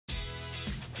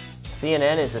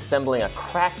CNN is assembling a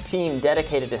crack team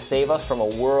dedicated to save us from a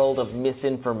world of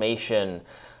misinformation.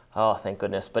 Oh, thank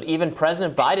goodness. But even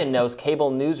President Biden knows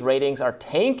cable news ratings are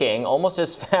tanking almost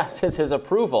as fast as his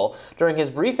approval. During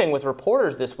his briefing with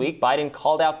reporters this week, Biden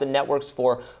called out the networks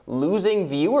for losing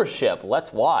viewership.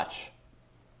 Let's watch.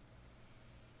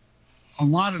 A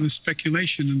lot of the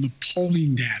speculation in the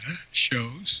polling data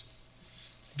shows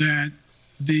that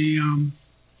the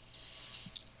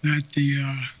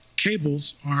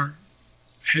cables are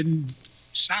heading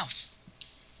south.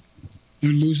 They're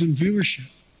losing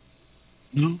viewership.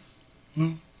 No?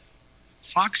 Well,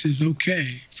 Fox is okay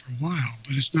for a while,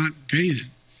 but it's not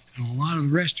gaining. And a lot of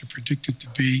the rest are predicted to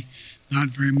be not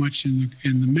very much in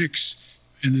the mix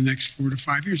in the next 4 to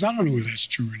 5 years. I don't know whether that's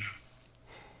true or not.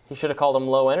 He should have called them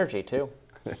low energy, too.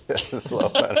 Low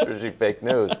energy fake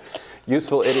news.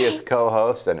 Useful Idiots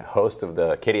co-host and host of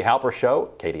the Katie Halper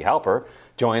Show, Katie Halper,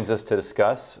 joins us to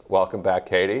discuss. Welcome back,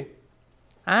 Katie.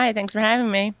 Hi, thanks for having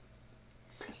me.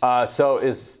 So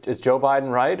is Joe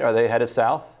Biden right? Are they headed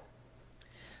south?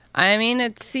 I mean,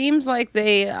 it seems like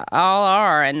they all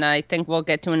are, and I think we'll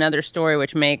get to another story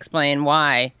which may explain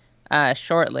why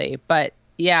shortly. But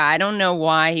yeah, I don't know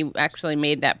why he actually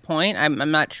made that point. I'm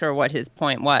not sure what his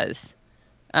point was.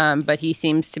 But he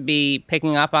seems to be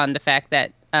picking up on the fact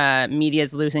that media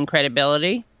is losing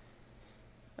credibility.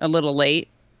 A little late,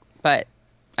 but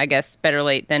I guess better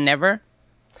late than never.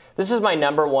 This is my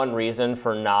number one reason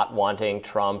for not wanting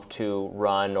Trump to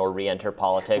run or re-enter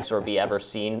politics or be ever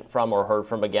seen from or heard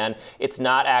from again. It's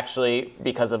not actually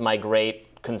because of my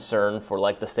great concern for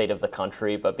like the state of the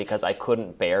country, but because I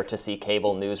couldn't bear to see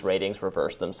cable news ratings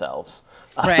reverse themselves.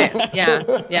 Right.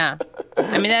 Yeah. Yeah.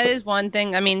 I mean, that is one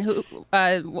thing. I mean, who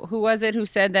was it who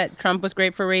said that Trump was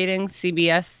great for ratings?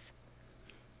 CBS.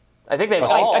 I think they've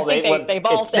all. They've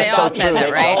all said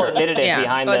that, right? All admitted it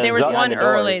behind the. But there was one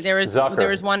early. Doors. There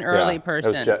was one early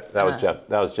person. That was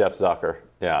Jeff Zucker.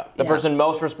 Yeah. The person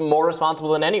more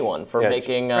responsible than anyone for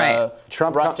making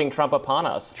thrusting Trump upon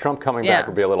us. Trump coming back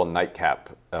would be a little nightcap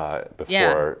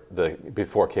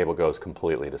before cable goes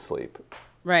completely to sleep.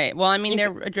 Right. Well, I mean,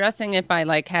 they're addressing it by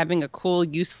like having a cool,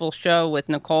 useful show with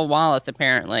Nicole Wallace,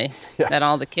 apparently, that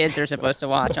all the kids are supposed to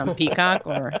watch on Peacock.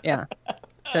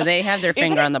 So they have their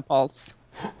finger on the pulse.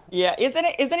 Yeah, isn't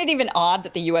it even odd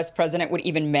that the U.S. president would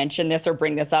even mention this or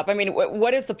bring this up? I mean,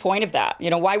 what is the point of that? You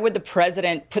know, why would the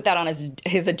president put that on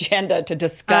his agenda to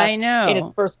discuss in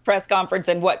his first press conference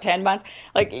in 10 months?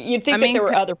 Like, you'd think that there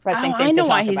were other pressing things to talk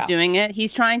about. I know why he's doing it.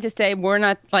 He's trying to say we're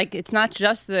not it's not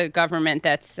just the government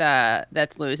that's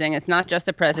losing. It's not just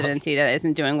the presidency that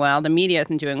isn't doing well. The media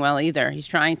isn't doing well either. He's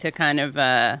trying to kind of.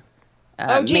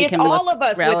 It's all of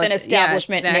us with an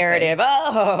establishment narrative.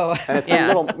 Oh, and it's a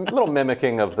little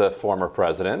mimicking of the former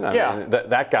president. I mean,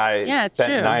 that guy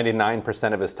spent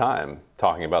 99% of his time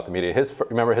talking about the media.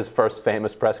 Remember his first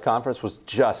famous press conference was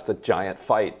just a giant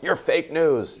fight. You're fake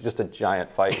news. Just a giant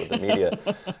fight with the media.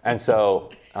 And so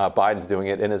Biden's doing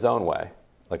it in his own way,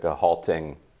 like a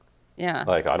halting. Yeah.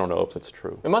 Like, I don't know if it's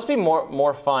true. It must be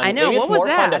more fun. I know. Maybe it's more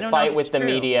fun to fight with the true.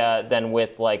 media than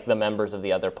with like the members of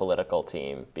the other political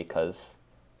team because,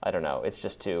 I don't know, it's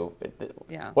just too.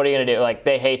 What are you going to do? Like,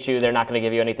 they hate you. They're not going to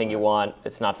give you anything you want.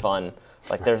 It's not fun.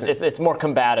 Like, it's more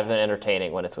combative and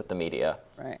entertaining when it's with the media.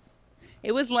 Right.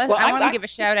 It was less. I want to give a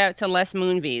shout out to Les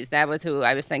Moonves. That was who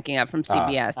I was thinking of from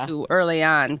CBS, who early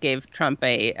on gave Trump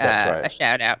a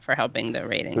shout out for helping the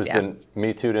ratings. Who's been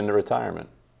Me Too'd into retirement.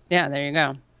 Yeah, there you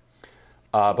go.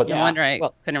 But no wonder I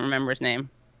couldn't remember his name.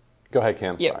 Go ahead,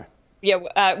 Kim. Yeah. Sorry. Yeah,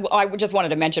 I just wanted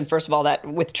to mention, first of all, that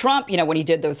with Trump, you know, when he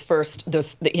did those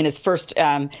in his first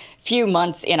few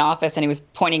months in office and he was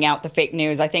pointing out the fake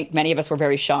news, I think many of us were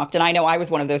very shocked. And I know I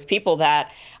was one of those people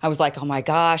that I was like, oh, my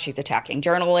gosh, he's attacking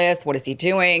journalists. What is he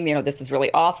doing? You know, this is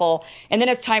really awful. And then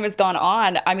as time has gone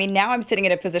on, I mean, now I'm sitting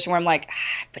in a position where I'm like,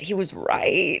 but he was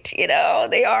right. You know,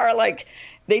 they are like.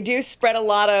 They do spread a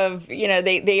lot of, you know,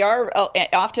 they are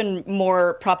often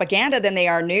more propaganda than they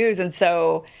are news. And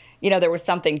so, you know, there was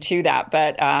something to that.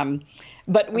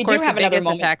 But we do have another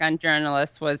moment. The attack on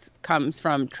journalists comes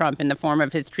from Trump in the form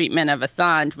of his treatment of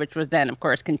Assange, which was then, of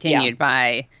course, continued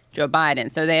by Joe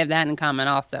Biden. So they have that in common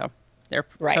also. Their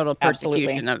total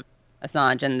persecution of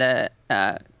Assange and the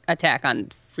attack on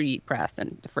free press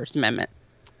and the First Amendment.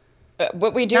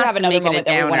 But we do have another moment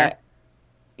that we want to.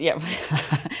 Yeah.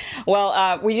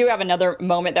 Well, we do have another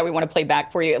moment that we want to play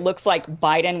back for you. It looks like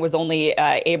Biden was only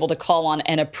able to call on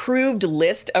an approved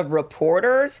list of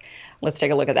reporters. Let's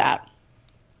take a look at that.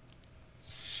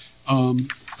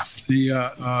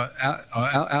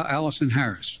 Allison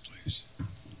Harris, please.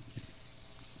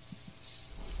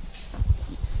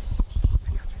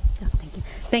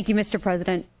 Thank you, Mr.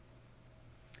 President.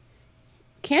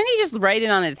 can't he just write it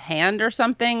on his hand or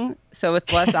something so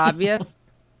it's less obvious?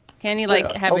 Can he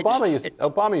like have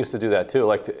Obama used to do that too.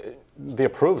 Like the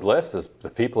approved list is the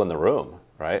people in the room,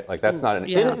 right? Like that's not an.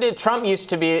 Didn't Trump used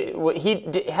to be?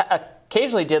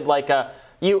 Occasionally did like a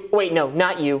you. Wait, no,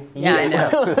 not you. Yeah, I know.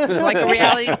 Like a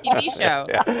reality TV show.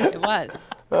 Yeah. It was.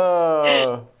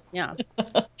 Oh. Yeah.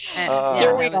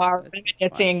 Here we are,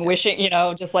 reminiscing, wishing,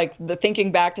 just like thinking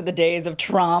back to the days of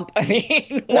Trump. I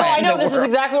mean, no, I know this is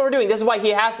exactly what we're doing. This is why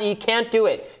he can't do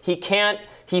it. He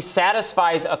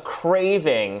satisfies a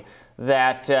craving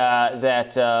that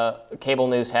cable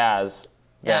news has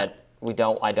that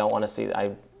I don't want to see.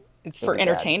 It's for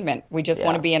entertainment. We just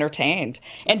want to be entertained.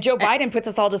 And Joe Biden puts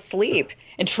us all to sleep.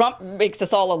 And Trump makes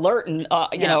us all alert and,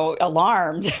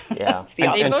 alarmed. Yeah.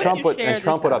 And Trump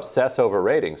would obsess over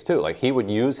ratings, too. Like, he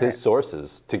would use his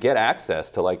sources to get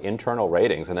access to, like, internal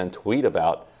ratings and then tweet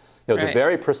about, the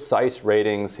very precise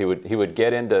ratings. He would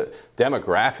get into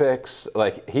demographics.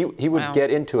 Like, he would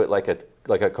get into it like a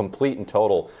complete and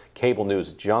total cable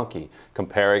news junkie,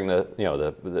 comparing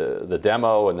the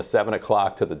demo and the 7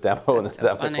 o'clock to the demo and the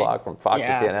 7 o'clock from Fox to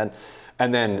CNN,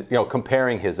 and then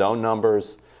comparing his own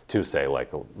numbers to say, like,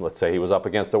 let's say he was up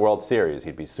against the World Series,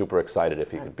 he'd be super excited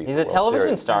if he could beat. He's the a World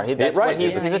television Series. star.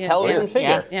 He's a television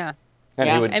figure. Yeah.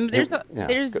 And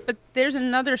there's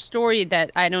another story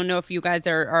that I don't know if you guys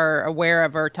are aware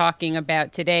of or talking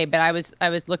about today, but I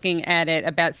was looking at it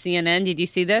about CNN. Did you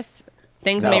see this?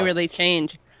 Things may really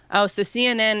change. Oh, so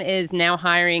CNN is now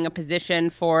hiring a position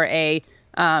for a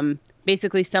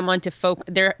basically someone to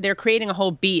they're creating a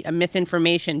whole beat, a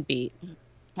misinformation beat.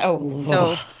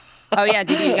 Oh yeah,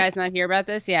 did you guys not hear about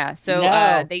this? Yeah. So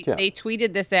they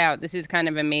tweeted this out. This is kind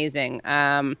of amazing.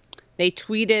 They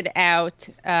tweeted out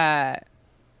a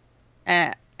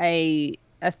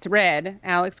thread.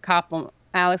 Alex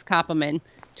Koppelman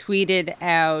tweeted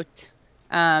out.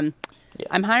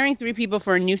 I'm hiring 3 people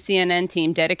for a new CNN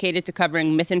team dedicated to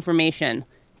covering misinformation.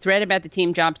 Thread about the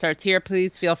team job starts here.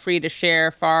 Please feel free to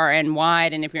share far and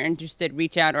wide. And if you're interested,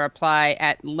 reach out or apply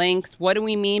at links. What do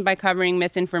we mean by covering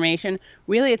misinformation?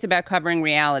 Really, it's about covering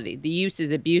reality, the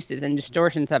uses, abuses, and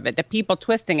distortions of it, the people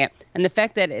twisting it, and the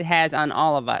effect that it has on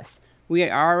all of us. We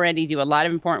already do a lot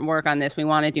of important work on this. We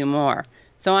want to do more.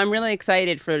 So I'm really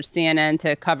excited for CNN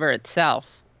to cover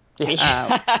itself. What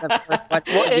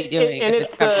should be doing and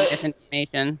it's the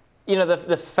misinformation.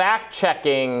 The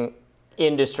fact-checking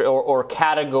industry or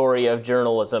category of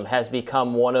journalism has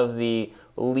become one of the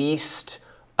least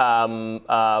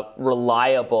reliable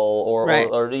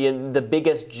or the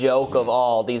biggest joke of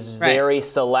all. These very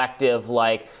selective,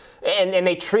 and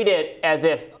they treat it as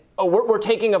if we're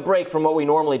taking a break from what we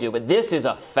normally do, but this is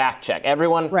a fact check.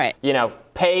 Everyone,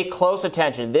 pay close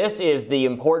attention. This is the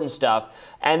important stuff.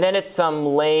 And then it's some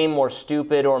lame or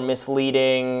stupid or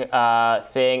misleading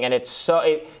thing, and it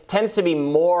tends to be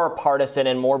more partisan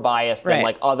and more biased than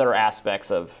other aspects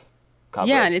of coverage.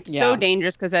 Yeah, and it's so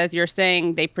dangerous because, as you're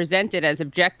saying, they present it as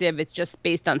objective. It's just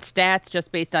based on stats,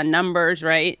 just based on numbers,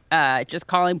 right? Just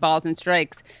calling balls and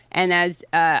strikes. And as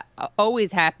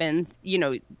always happens,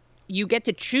 you get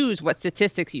to choose what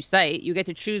statistics you cite. You get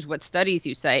to choose what studies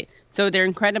you cite. So they're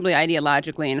incredibly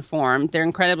ideologically informed. They're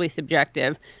incredibly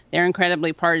subjective. They're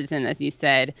incredibly partisan, as you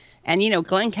said. And,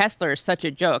 Glenn Kessler is such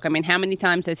a joke. I mean, how many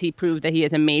times has he proved that he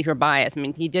has a major bias? I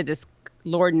mean, he did this,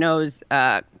 Lord knows,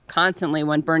 constantly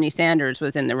when Bernie Sanders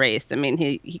was in the race. I mean,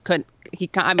 he couldn't.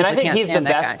 And I think he's the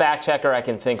best fact checker I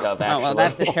can think of, actually. Oh, well,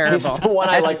 that's a terrible, he's the one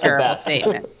I like the best.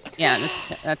 Statement. Yeah,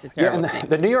 that's a terrible statement.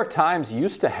 The New York Times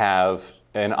used to have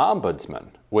an ombudsman,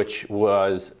 which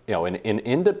was an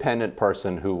independent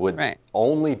person who would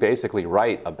only basically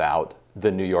write about the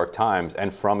New York Times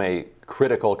and from a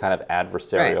critical kind of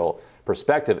adversarial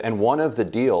perspective. And one of the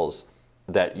deals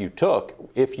that you took,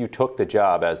 if you took the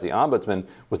job as the ombudsman,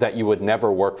 was that you would never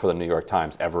work for the New York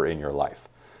Times ever in your life,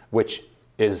 which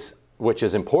is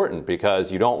important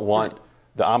because you don't want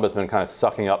the ombudsman kind of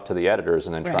sucking up to the editors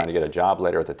and then trying to get a job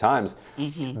later at the Times.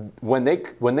 Mm-hmm.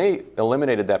 When they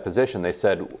eliminated that position, they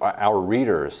said our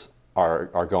readers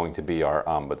are going to be our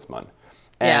ombudsman.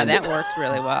 And that works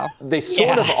really well. They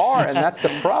sort of are, and that's the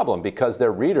problem because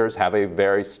their readers have a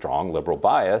very strong liberal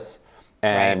bias.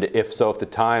 And if the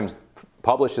Times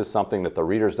publishes something that the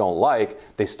readers don't like,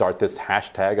 they start this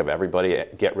hashtag of everybody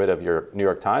get rid of your New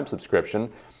York Times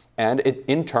subscription. And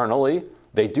internally,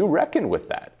 they do reckon with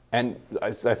that. And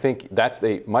I think that's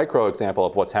a micro example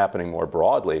of what's happening more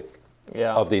broadly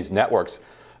of these networks,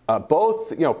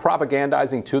 both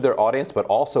propagandizing to their audience, but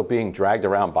also being dragged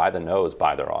around by the nose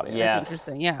by their audience. Yes. That's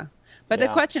interesting, yeah. But the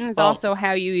question is also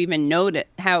how you even know that,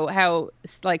 how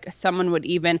like someone would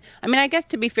even, I mean, I guess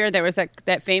to be fair, there was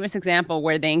that famous example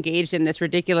where they engaged in this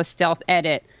ridiculous stealth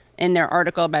edit in their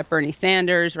article about Bernie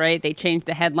Sanders, right? They changed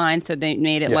the headline so they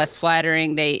made it less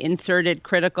flattering. They inserted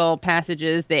critical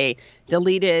passages. They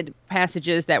deleted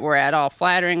passages that were at all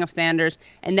flattering of Sanders.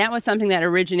 And that was something that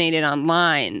originated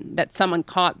online, that someone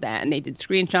caught that, and they did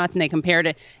screenshots and they compared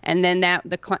it. And then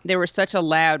there was such a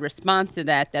loud response to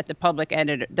that the public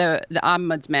editor, the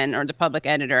ombudsman or the public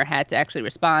editor had to actually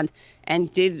respond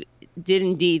and did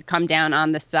indeed come down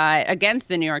on the side against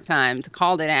the New York Times,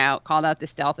 called out the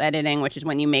stealth editing, which is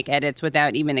when you make edits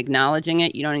without even acknowledging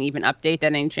it. You don't even update that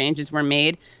any changes were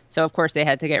made. So, of course, they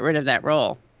had to get rid of that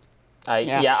role. I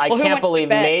can't believe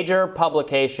major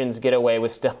publications get away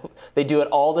with stealth. They do it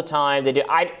all the time. They do.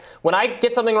 When I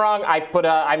get something wrong,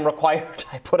 I'm required.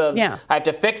 I have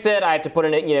to fix it. I have to put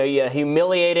in a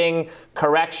humiliating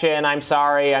correction. I'm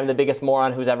sorry. I'm the biggest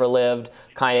moron who's ever lived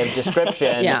kind of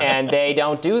description. And they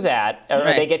don't do that. Or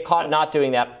they get caught not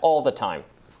doing that all the time.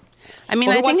 I mean,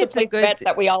 I think it's a good bet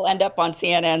that we all end up on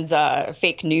CNN's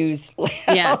fake news list.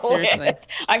 Yeah, seriously.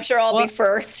 I'm sure I'll be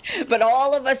first, but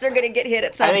all of us are going to get hit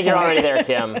at some point. I think you're already there,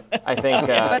 Kim. I think,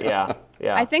 yeah.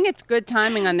 I think it's good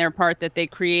timing on their part that they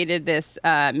created this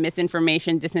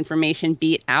misinformation, disinformation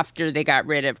beat after they got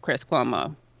rid of Chris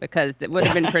Cuomo, because it would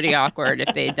have been pretty awkward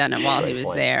if they had done it while he was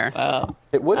there.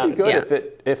 It would be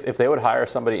good if they would hire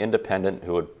somebody independent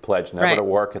who would pledge never to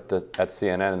work at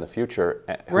CNN in the future,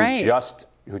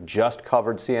 who just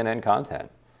covered CNN content.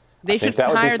 They should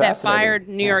hire that fired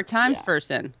New York Times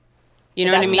person. You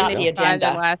know what I mean? Not the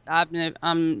agenda. The last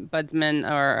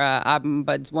ombudsman or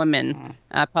ombudswoman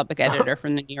public editor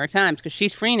from the New York Times, because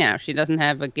she's free now. She doesn't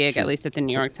have a gig, at least at the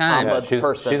New York Times.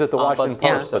 She's at the Washington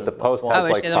Post, but the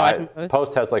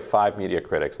Post has like 5 media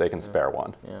critics. They can spare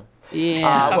one.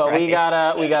 Well, we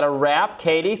gotta wrap.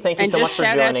 Katie, thank you so much for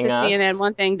joining us. And just shout out to CNN.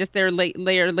 One thing, just their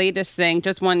latest thing.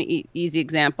 Just one easy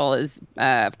example is,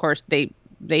 of course,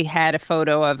 they had a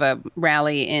photo of a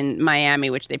rally in Miami,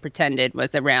 which they pretended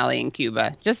was a rally in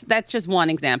Cuba. That's just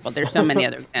one example. There's so many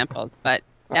other examples, but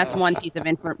that's one piece of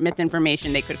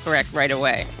misinformation they could correct right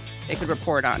away. They could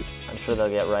report on. I'm sure they'll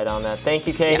get right on that. Thank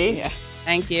you, Katie.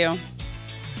 Thank you.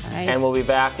 Bye. And we'll be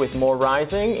back with more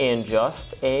Rising in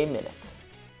just a minute.